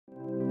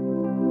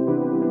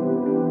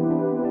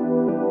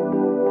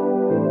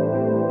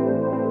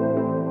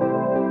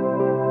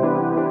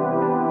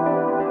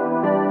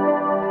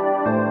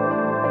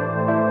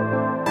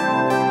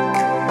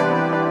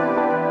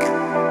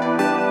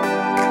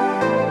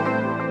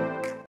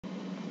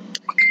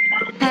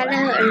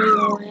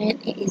everyone,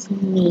 it is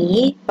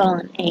me,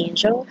 Fallen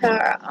Angel. How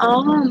are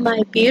all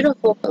my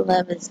beautiful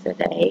beloveds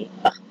today?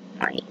 Oh,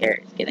 my hair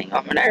is getting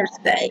on my nerves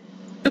today.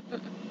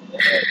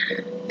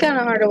 Kind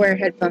of hard to wear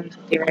headphones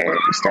with your hair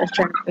and stuff,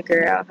 trying to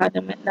figure out how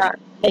to not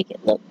make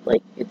it look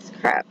like it's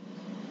crap.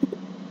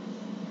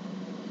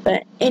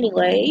 But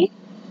anyway,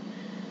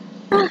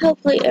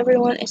 hopefully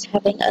everyone is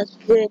having a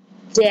good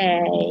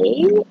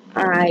day.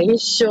 I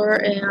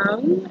sure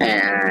am,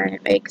 and I'm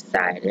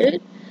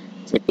excited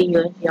to be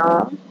with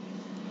y'all.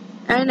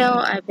 I know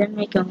I've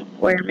been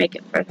wearing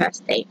makeup for the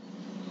past day.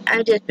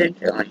 I've just been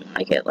feeling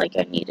like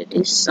I need to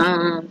do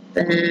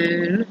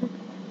something.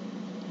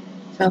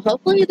 So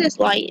hopefully this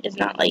light is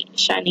not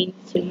shining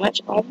too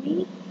much on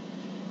me.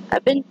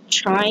 I've been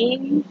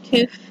trying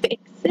to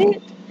fix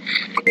it,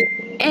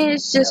 and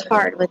it's just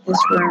hard with this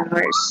room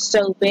where it's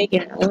so big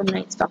and it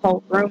illuminates the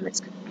whole room.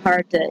 It's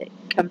hard to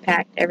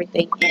compact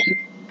everything in.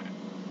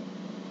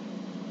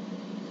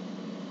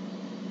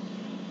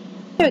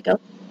 There we go.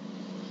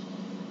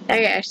 Now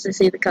you actually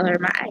see the color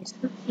of my eyes.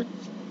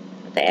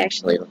 What they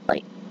actually look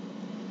like.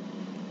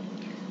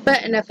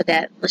 But enough of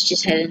that. Let's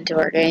just head into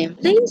our game.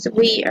 Please,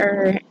 we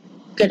are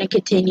going to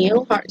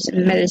continue Hearts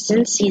and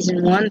Medicine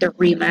Season 1, the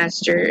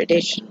Remaster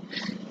Edition.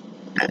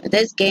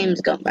 This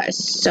game's gone by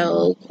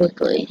so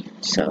quickly,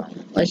 so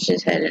let's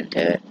just head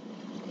into it.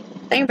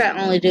 Think about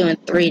only doing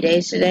 3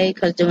 days today,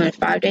 because doing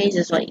 5 days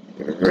is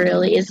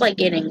it's like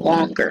getting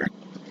longer,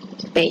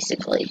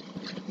 basically.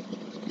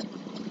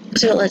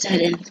 So let's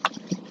head in.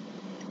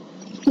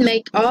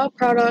 Make all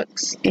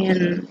products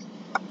and...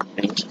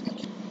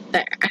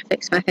 There, I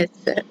fixed my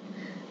headset.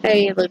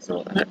 Hey, it looks a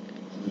lot...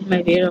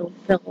 Maybe it'll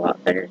feel a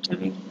lot better to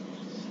me.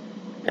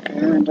 I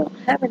don't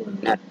have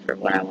enough for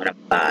what I want to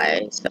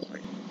buy, so...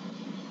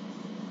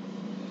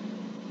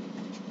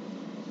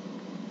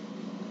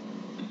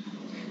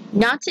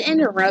 Not to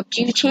interrupt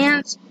you,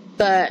 Chance,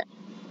 but...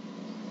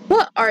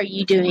 What are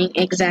you doing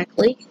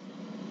exactly?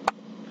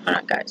 Hold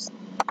on, guys.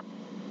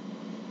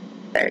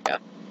 There we go.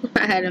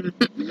 I had him...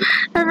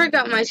 I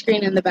forgot my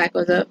screen in the back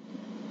was up.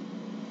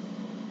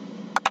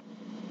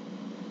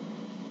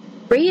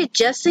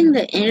 Readjusting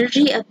the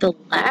energy of the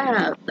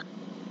lab.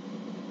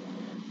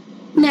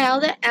 Now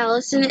that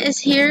Allison is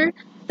here,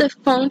 the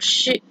feng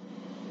shui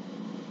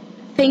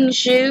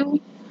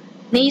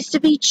needs to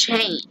be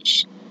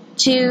changed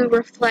to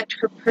reflect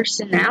her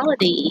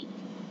personality.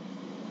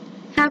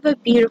 Have a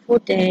beautiful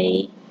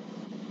day.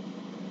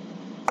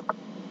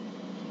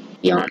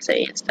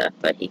 Beyonce and stuff,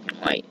 but he can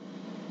wait.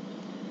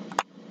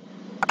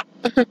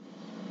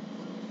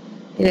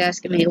 He's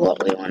asking me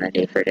what we want to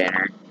do for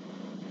dinner.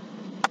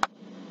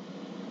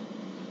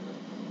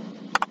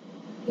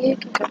 You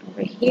can come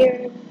over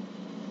here.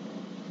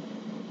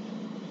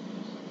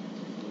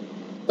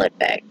 Blood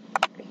bag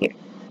over here.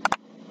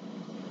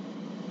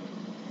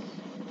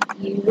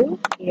 You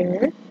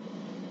here.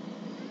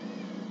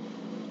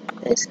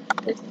 This.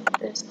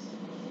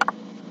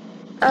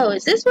 Oh,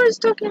 is this what it's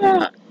talking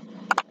about?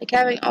 Like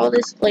having all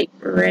this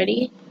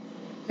ready?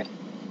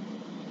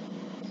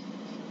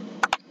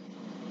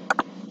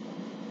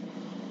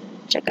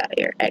 Check out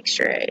your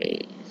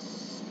x-rays.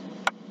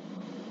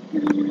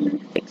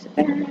 Fix it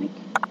back.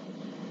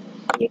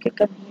 You could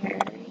come here.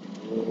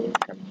 You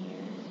come here.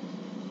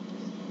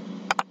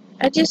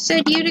 I just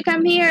said you to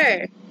come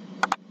here.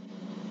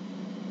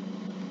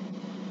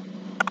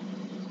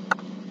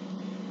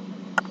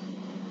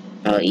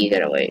 Oh, you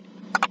gotta wait.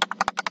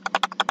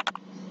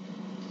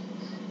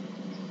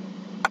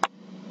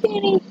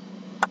 Danny,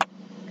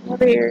 come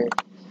over here.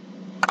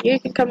 You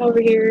can come over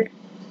here.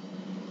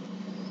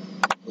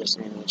 Just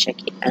let me check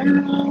you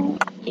out.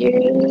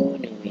 You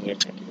need me to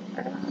check you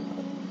out.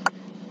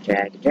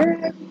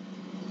 Drag.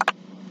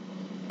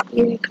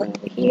 You can come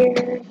over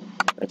here.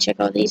 Go check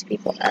all these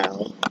people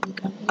out. You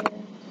come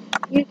here.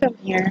 You come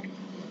here.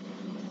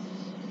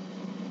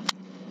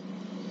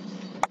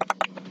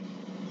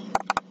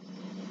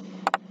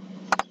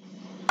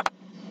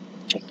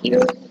 Check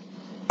you.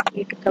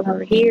 You can come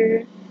over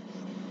here.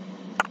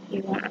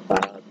 You want to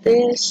follow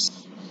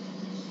this.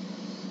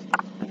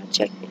 I'm going to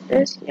check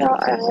this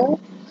y'all out.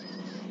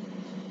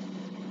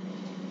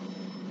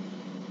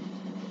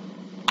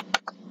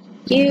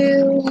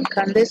 You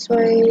come this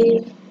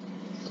way.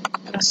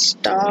 I'm going to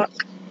stalk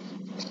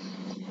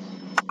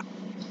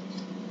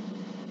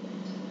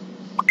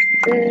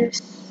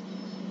this.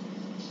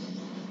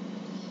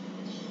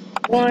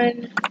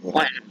 1,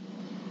 1.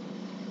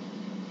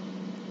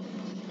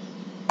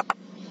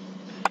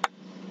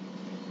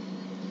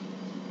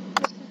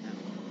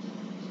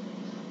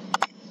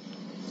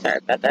 Sorry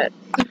about that.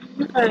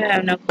 I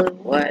have no clue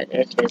what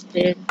it just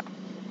did.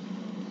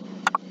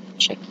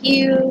 Check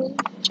you.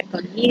 Check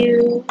on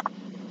you.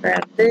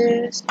 Grab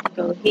this.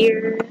 Go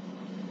here.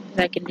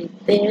 I can do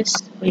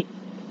this. Wait.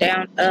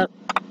 Down, up.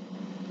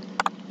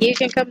 You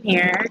can come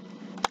here.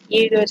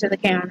 You go to the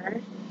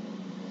counter.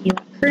 You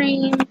want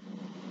cream.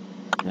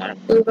 You want a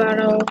blue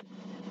bottle.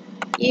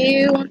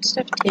 You want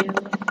stuff too.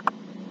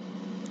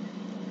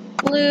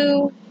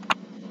 Blue.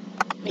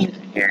 And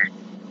here.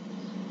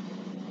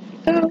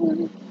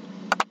 Go.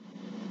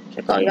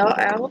 Check all y'all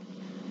out.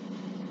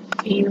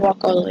 You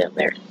walk all the way up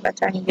there. By the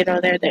time you get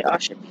over there, they all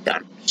should be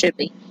gone. Should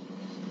be.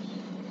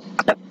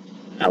 Oh,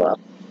 oh well.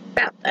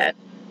 About that.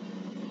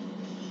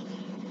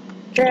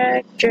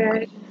 Drag,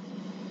 drag.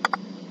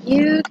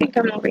 You can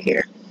come over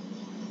here.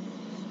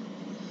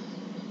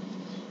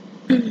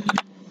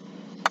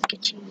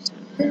 Get you some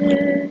of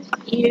this.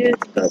 You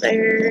can go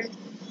there.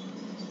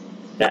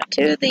 Got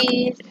 2 of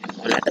these and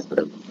 1 of the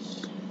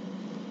blues.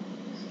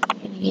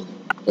 You need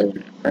blue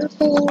and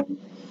purple.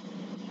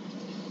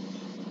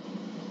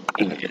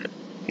 And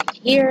right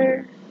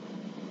here.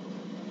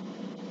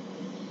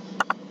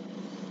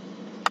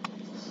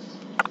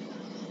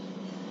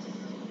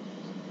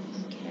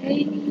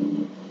 Okay.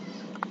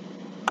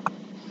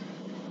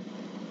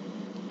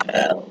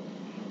 Oh.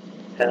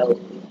 Oh.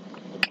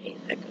 Okay,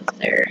 that goes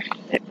there.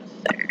 That goes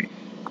there.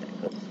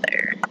 That goes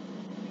there.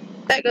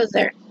 That goes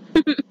there.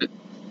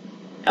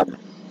 Oh.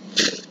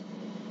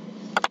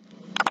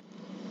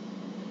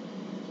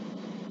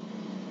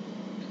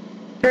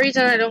 The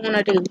reason I don't want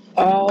to do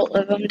all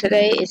of them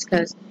today is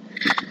because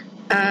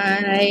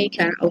I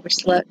kind of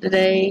overslept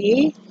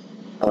today.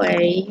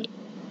 I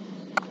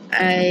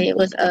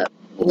was up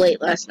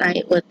late last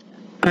night with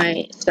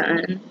my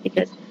son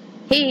because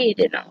he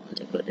did not want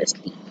to go to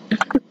sleep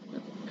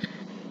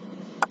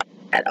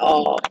at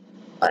all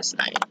last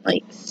night.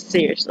 Like,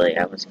 seriously,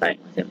 I was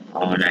fighting with him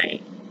all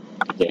night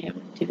to get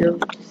him to go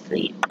to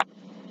sleep.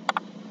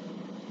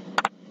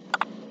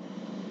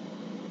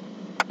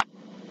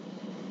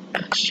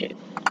 Oh, shit.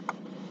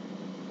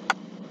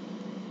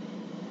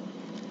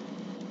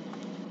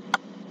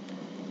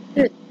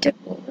 Good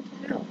tickle. What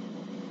the hell?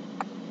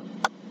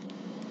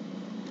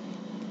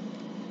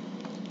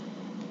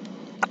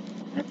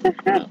 What the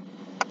hell?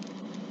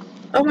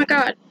 Oh my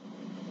god.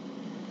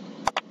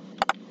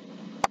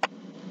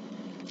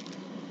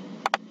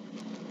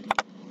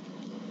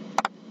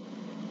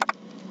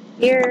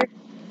 Here.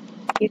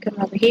 You come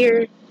over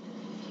here.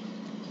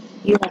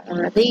 You want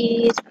one of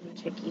these. I'm going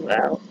to check you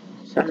out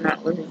so I'm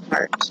not losing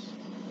hearts.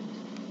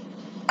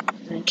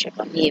 I'm going to check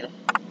on you.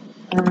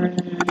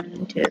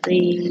 1, 2 of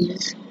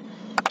these.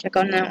 Check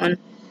on that one.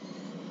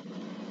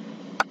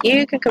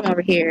 You can come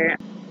over here.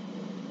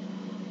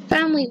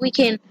 Family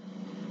weekend.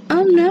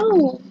 Oh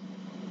no.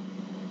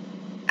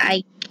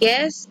 I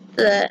guess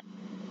the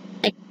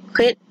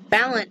quit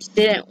balance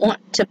didn't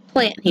want to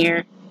plant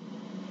here.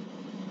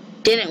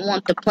 Didn't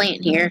want to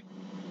plant here.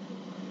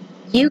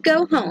 You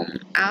go home.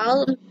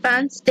 I'll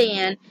find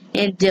Stan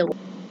and deal with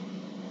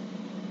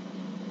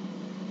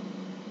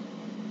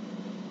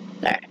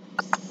it. Alright.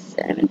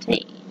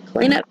 17.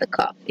 Clean up the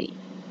coffee.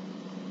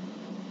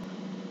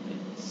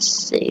 Let's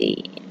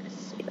see.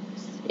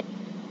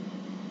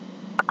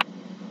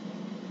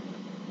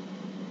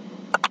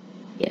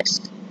 Yes.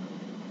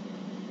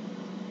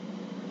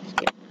 Let's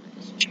get one of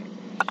these chairs.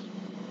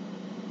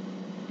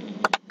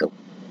 And go.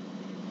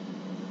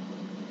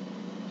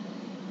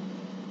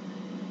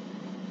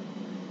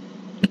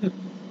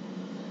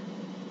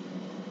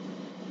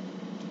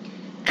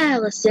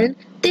 Allison,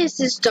 this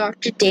is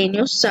Dr.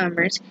 Daniel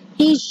Summers.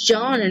 He's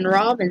John and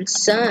Robin's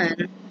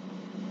son.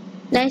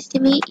 Nice to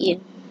meet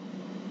you.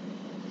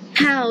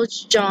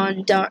 How's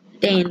John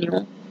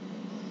Daniel?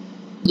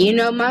 You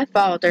know my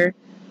father.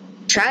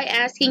 Try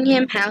asking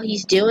him how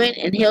he's doing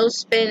and he'll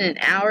spend an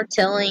hour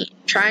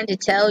trying to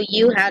tell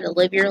you how to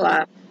live your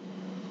life.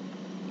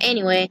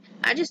 Anyway,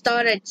 I just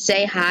thought I'd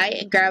say hi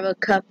and grab a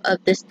cup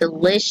of this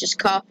delicious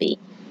coffee.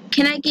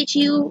 Can I get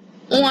you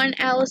one,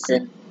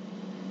 Allison?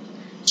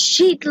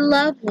 She'd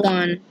love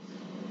one.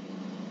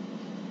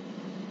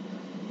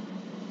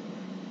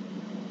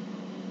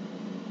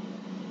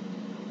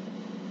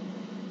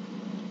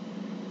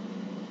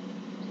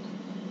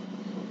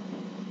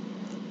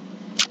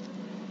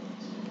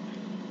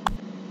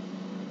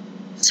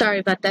 Sorry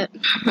about that.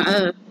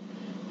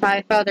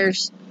 My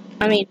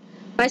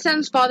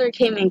son's father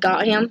came and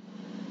got him,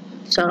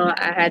 so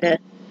I had to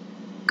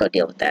go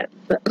deal with that.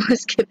 But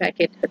let's get back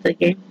into the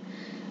game.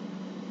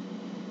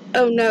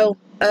 Oh no,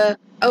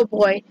 oh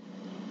boy.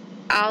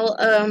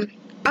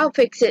 I'll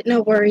fix it,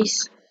 no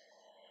worries.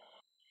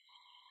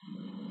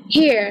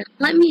 Here,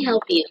 let me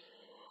help you.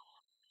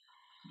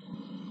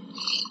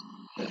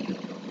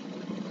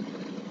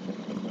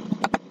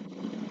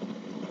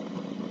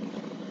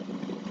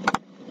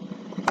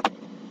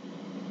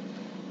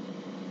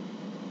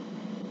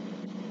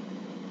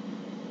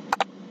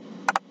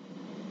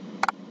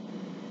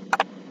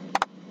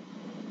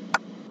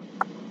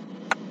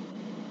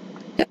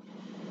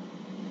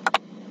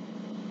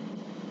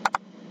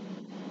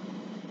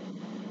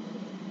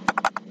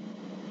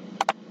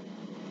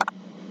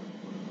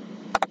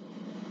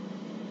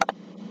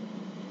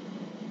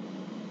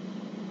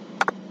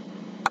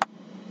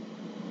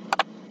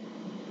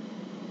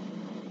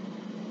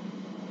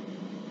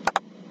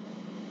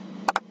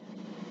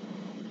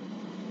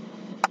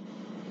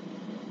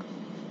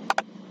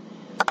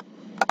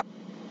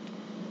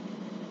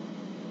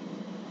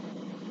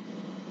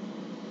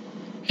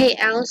 Hey,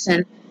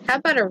 Allison, how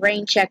about a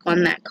rain check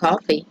on that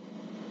coffee?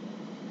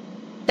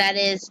 That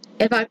is,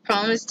 if I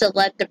promise to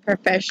let the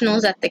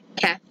professionals at the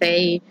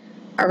cafe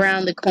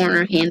around the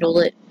corner handle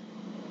it.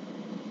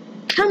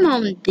 Come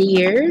on,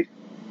 dear.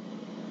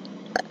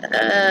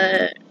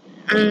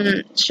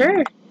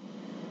 Sure.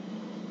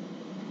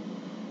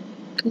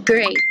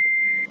 Great.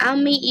 I'll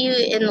meet you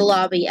in the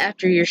lobby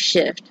after your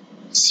shift.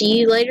 See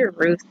you later,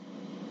 Ruth.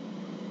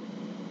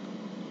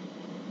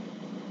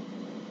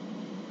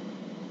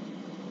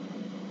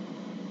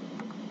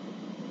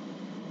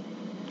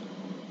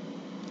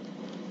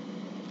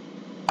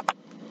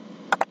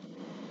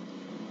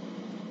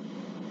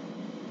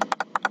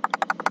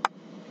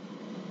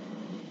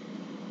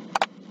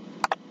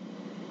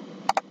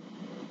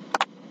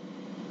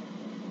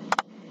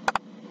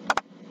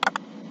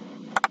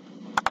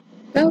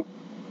 Go.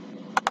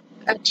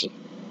 Got you.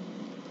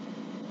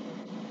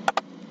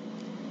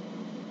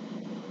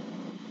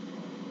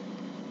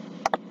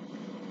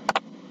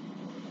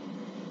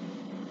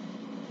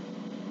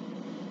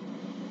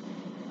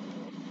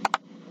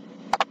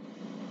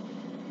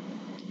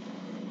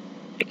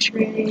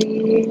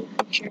 X-ray.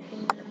 Fix your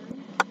hand.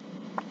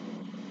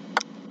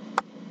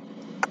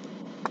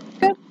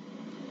 Go.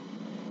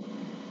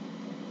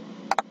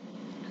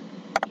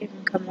 You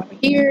can come over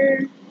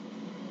here.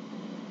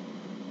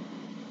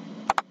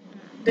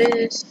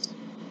 This.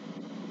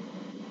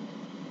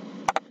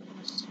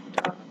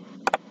 Stop.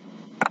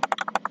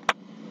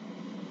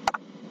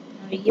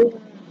 You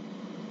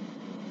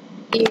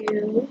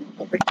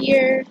over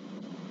here.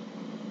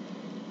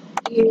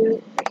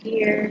 You over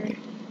here.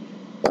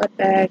 Blood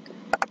bag.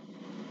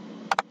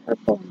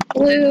 Purple and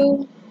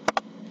blue.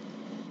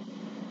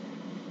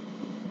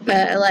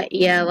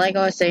 Like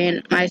I was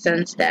saying, my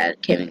son's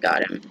dad came and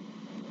got him.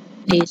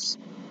 He's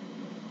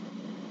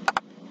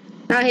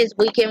not his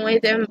weekend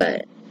with him,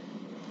 but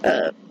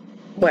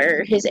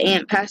where his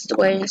aunt passed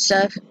away and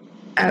stuff,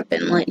 I've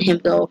been letting him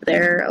go over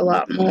there a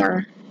lot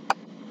more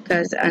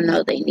because I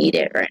know they need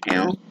it right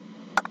now.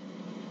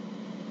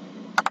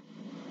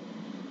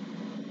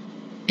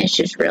 It's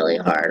just really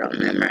hard on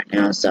them right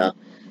now, so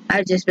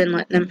I've just been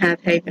letting them have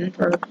Haven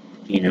for,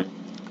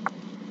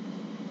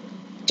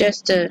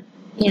 just to,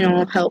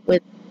 help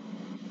with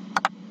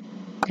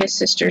his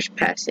sister's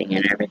passing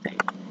and everything.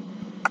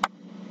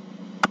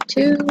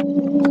 2.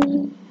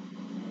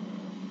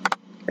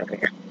 Go over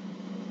here.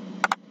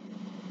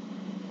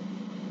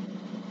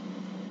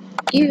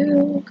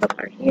 You come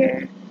over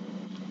here.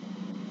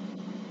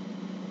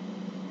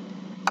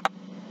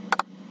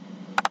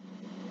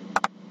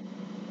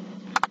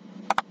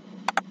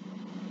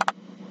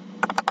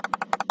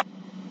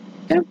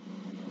 Go.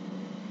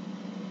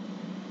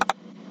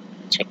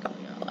 Check all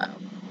y'all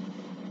out.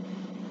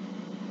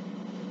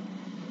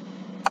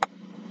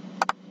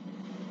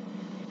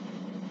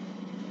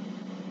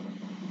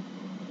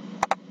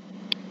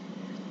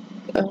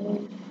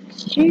 Go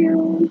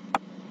you.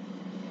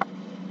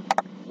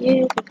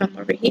 You can come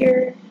over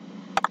here.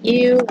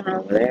 You want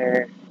over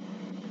there.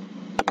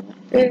 You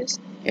want this.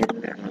 And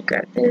I'm gonna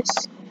grab this.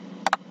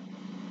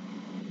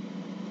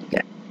 You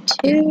got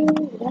 2,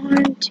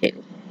 1,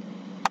 2.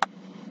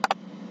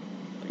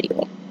 What do you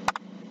want?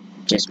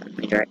 Just want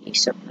me to write you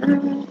something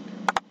out.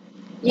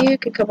 You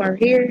can come over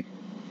here.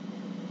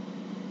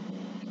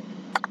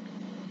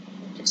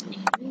 Just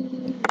need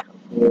me to help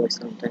you with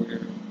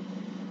something.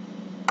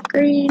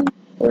 Green,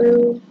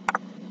 blue,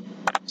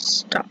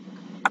 stop.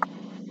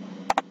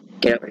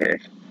 Get over here.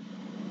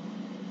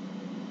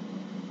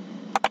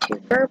 2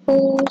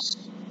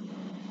 purples.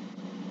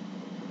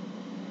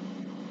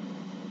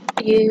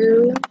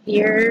 You,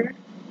 here.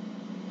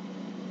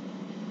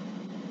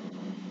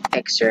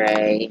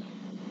 X-ray.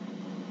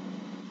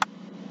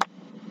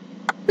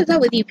 What's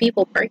up with you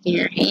people breaking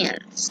your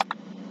hands?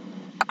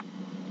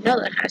 You know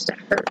that has to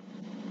hurt.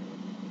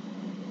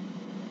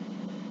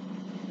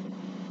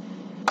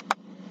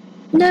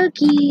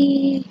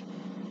 Loki!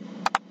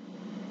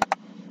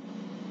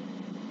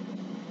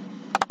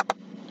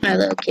 My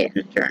little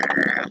kitten's running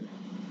around.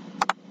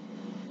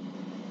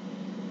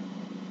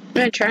 I'm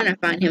gonna try to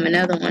find him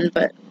another one,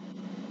 but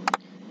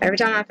every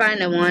time I find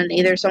one,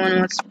 either someone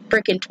wants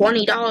freaking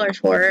 $20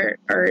 for it,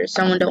 or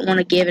someone don't want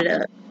to give it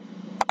up.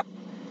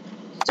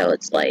 So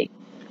it's like,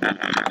 I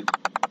don't know.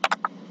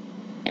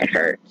 It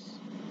hurts.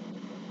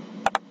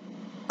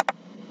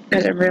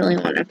 Because I really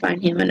want to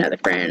find him another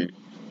friend.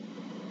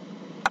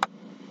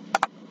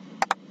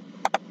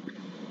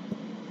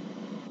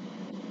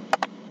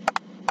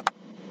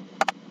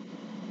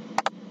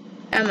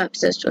 I'm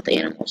obsessed with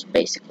animals,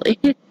 basically.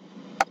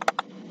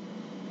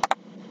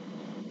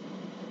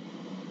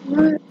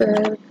 What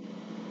the?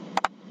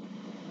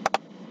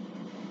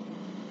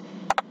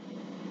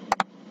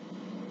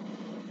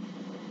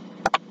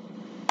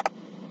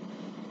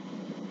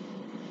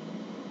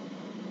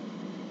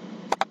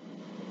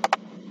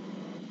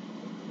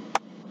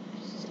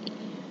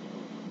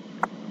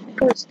 It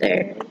goes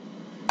there.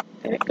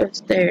 That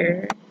goes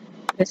there.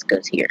 This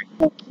goes here.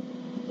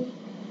 Okie.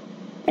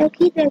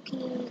 Okie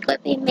dokie.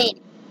 Got me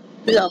made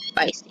a little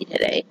feisty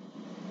today.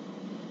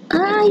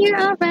 Ah, you're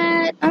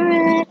alright.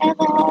 Alright.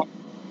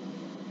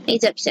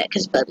 He's upset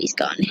because Bubby's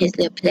gone. His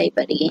little play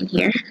buddy in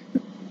here.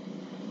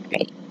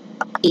 Right.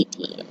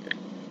 18.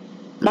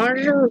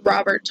 Monitor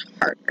Robert's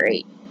heart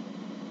rate.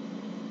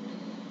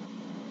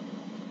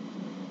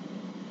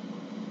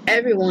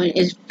 Everyone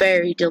is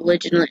very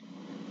diligent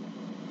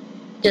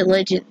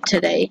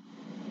today.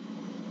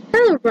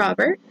 Hello,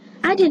 Robert.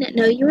 I didn't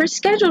know you were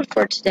scheduled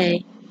for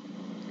today.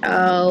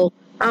 Oh,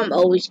 I'm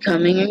always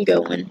coming and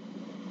going.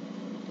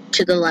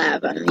 To the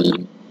lab, I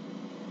mean.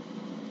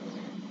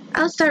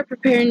 I'll start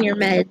preparing your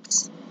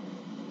meds.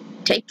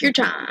 Take your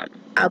time.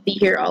 I'll be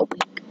here all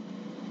week.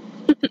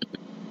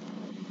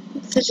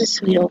 Such a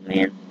sweet old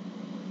man.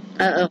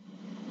 Uh-oh.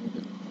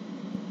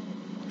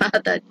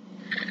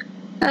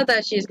 I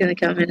thought she was gonna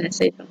come in and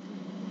say something.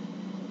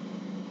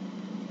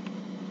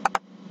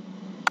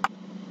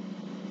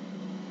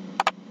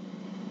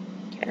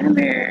 Come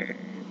here,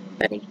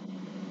 buddy.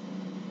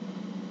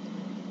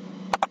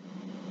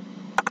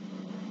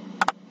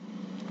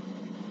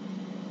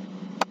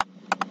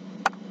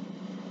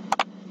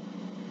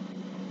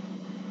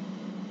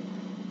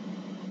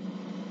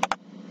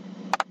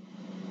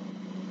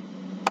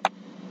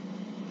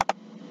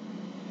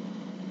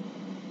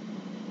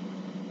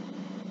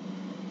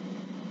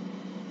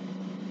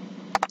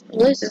 At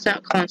least it's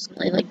not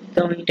constantly like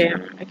going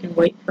down. I can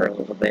wait for a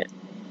little bit.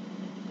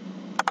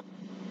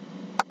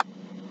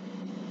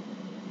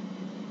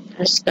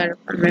 I just gotta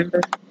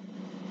remember.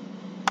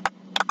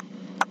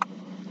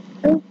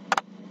 Oh.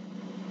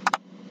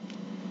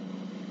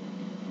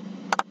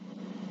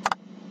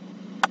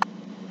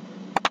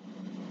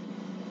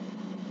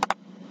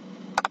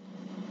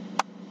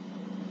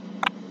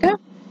 Go.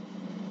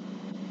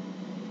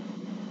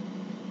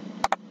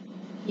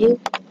 You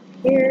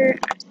here.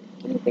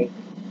 Guinea pig.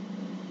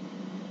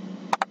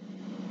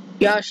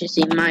 Y'all should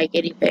see my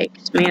guinea pig,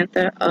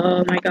 Samantha.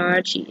 Oh my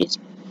god, she is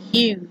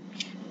huge.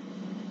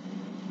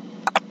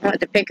 I went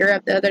to pick her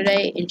up the other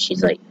day, and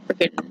she's like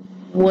freaking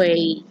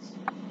weighs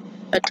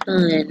a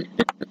ton,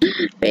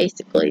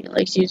 basically.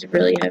 Like, she's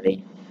really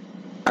heavy.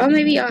 Oh,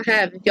 maybe y'all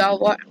have. If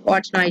y'all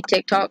watch my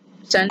TikTok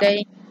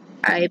Sunday,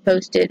 I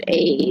posted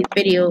a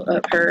video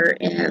of her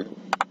and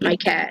my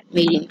cat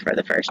meeting for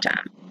the first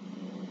time.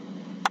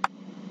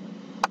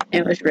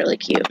 It was really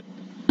cute.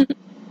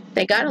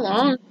 They got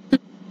along.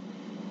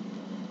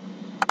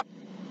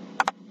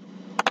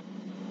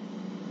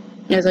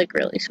 It was like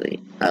really sweet.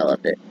 I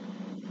loved it.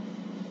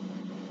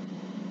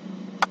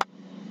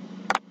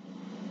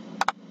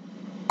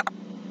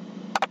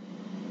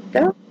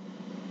 Go.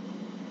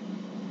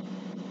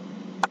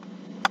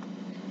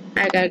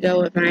 I gotta go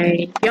with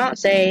my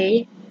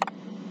fiance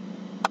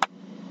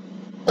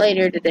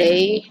later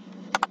today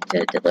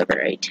to deliver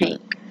a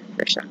tank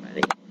for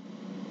somebody.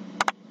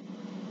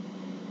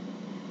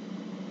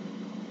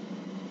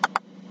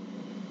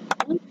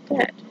 Look at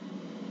that.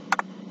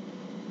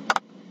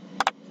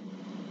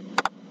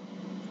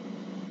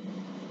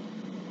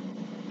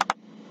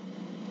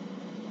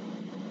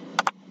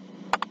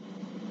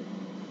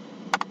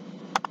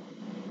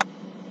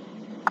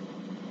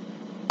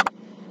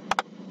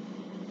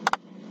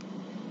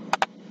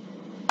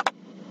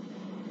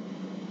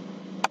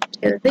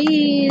 Two of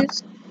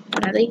these,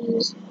 one of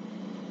these.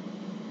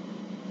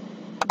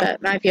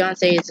 But my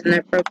fiance is in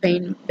the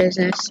propane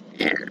business,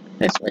 and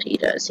that's what he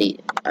does. He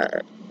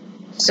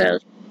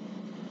sells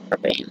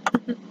propane.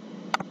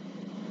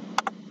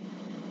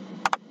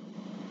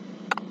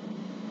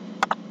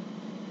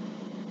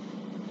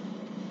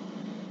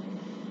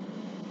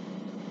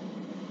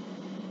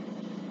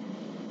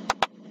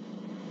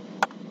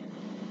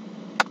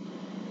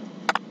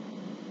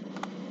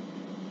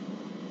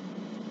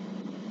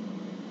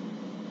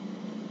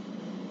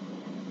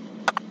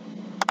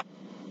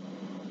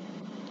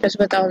 Because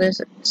with all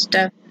this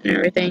stuff and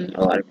everything,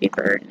 a lot of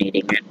people are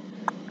needing it.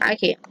 I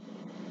can't.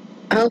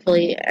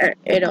 Hopefully,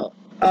 it'll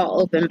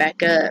all open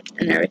back up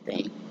and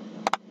everything.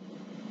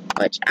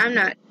 Which I'm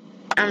not.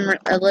 I'm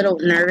a little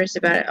nervous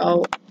about it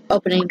all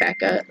opening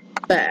back up.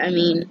 But I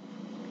mean,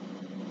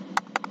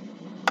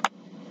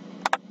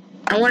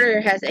 I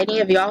wonder, has any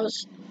of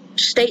y'all's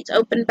states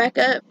opened back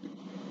up?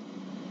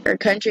 Or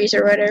countries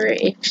or whatever?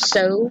 If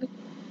so,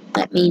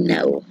 let me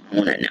know. I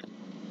want to know.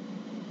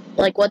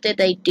 Like, what did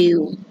they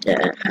do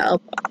to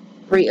help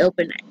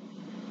reopen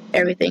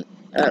everything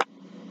up?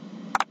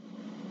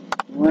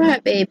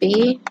 What,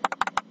 baby?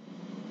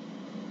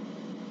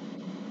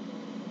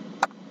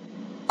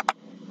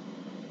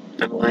 I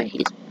don't know why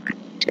he's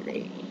whining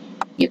today.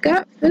 You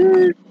got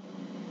food?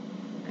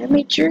 I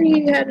made sure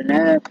you had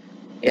enough.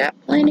 You got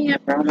plenty, I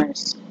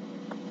promise.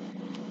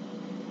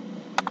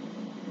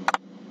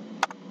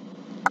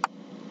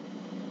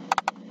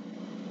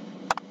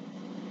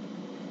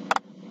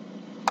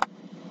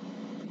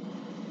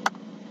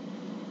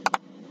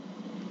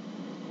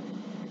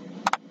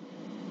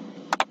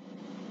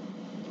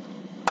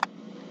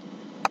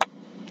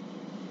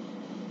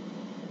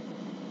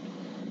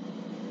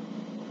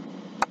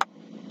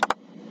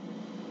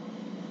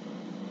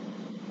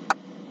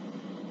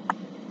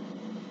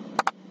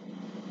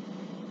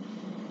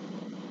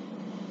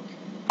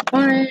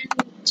 One,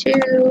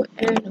 two,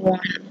 and one.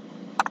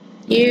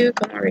 You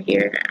come over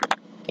here.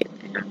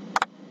 Get down.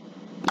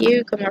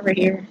 You come over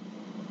here.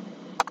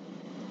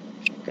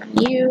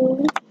 on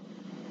you.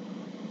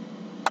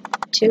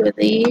 2 of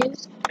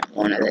these. And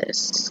 1 of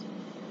this.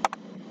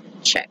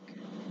 Check.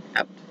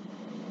 Oh.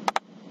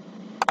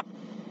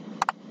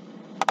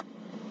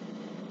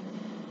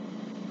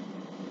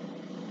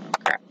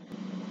 Okay.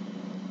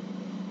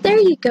 There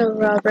you go,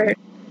 Robert.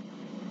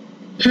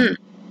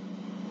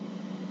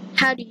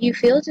 How do you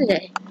feel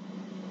today?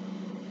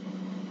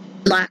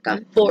 Like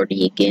I'm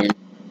 40 again.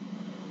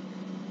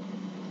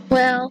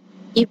 Well,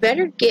 you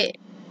better get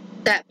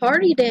that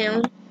party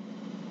down.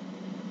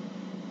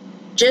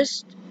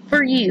 Just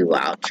for you,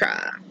 I'll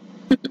try.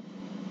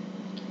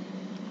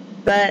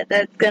 But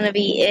that's gonna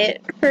be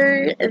it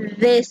for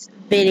this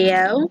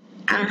video.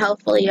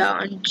 Hopefully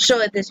y'all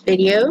enjoyed this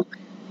video.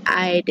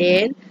 I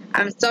did.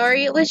 I'm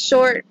sorry it was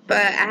short, but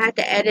I had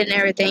to edit and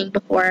everything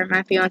before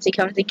my fiance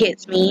comes and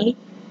gets me.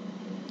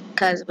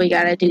 Because we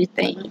gotta do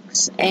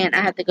things. And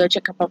I have to go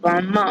check up on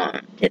my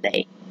mom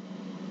today.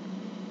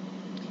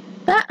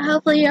 But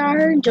hopefully y'all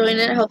are enjoying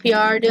it. Hope y'all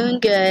are doing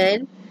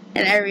good.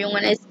 And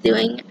everyone is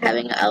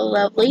having a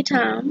lovely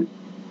time.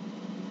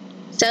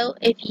 So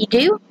if you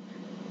do,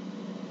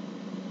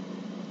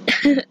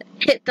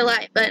 hit the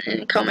like button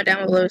and comment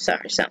down below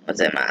something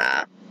was in my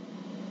eye.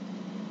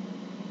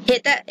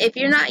 Hit that. If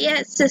you're not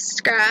yet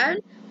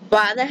subscribed,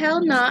 why the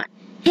hell not?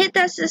 Hit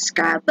that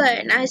subscribe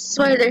button. I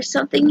swear there's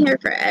something here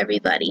for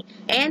everybody.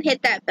 And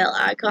hit that bell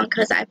icon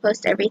because I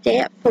post every day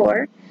at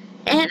 4.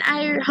 And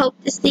I hope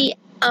to see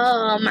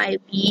all my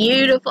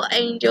beautiful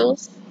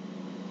angels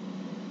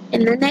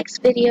in the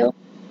next video.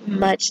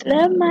 Much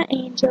love, my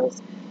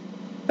angels.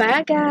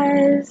 Bye,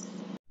 guys.